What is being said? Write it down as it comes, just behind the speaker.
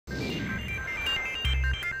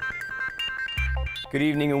Good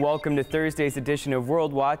evening and welcome to Thursday's edition of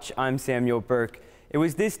World Watch. I'm Samuel Burke. It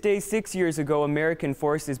was this day 6 years ago American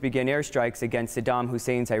forces began airstrikes against Saddam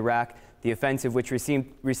Hussein's Iraq. The offensive, which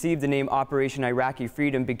received the name Operation Iraqi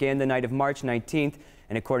Freedom, began the night of March 19th.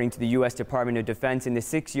 And according to the U.S. Department of Defense, in the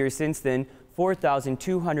 6 years since then,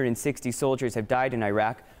 4,260 soldiers have died in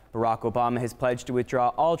Iraq. Barack Obama has pledged to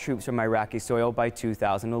withdraw all troops from Iraqi soil by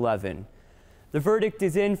 2011. The verdict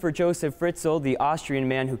is in for Josef Fritzl, the Austrian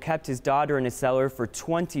man who kept his daughter in a cellar for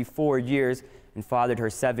 24 years and fathered her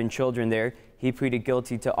 7 children there. He pleaded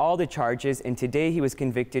guilty to all the charges, and today he was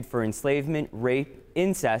convicted for enslavement, rape,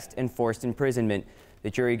 incest, and forced imprisonment. The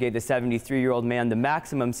jury gave the 73-year-old man the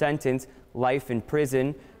maximum sentence, life in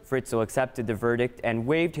prison. Fritzl accepted the verdict and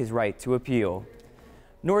waived his right to appeal.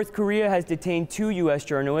 North Korea has detained 2 U.S.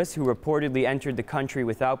 journalists who reportedly entered the country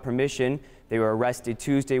without permission. They were arrested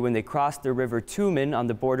Tuesday when they crossed the river Tumen on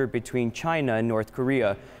the border between China and North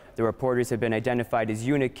Korea. The reporters have been identified as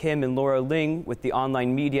Yuna Kim and Laura Ling with the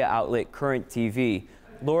online media outlet Current TV.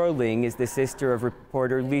 Laura Ling is the sister of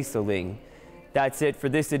reporter Lisa Ling. That's it for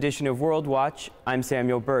this edition of World Watch. I'm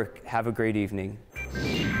Samuel Burke. Have a great evening.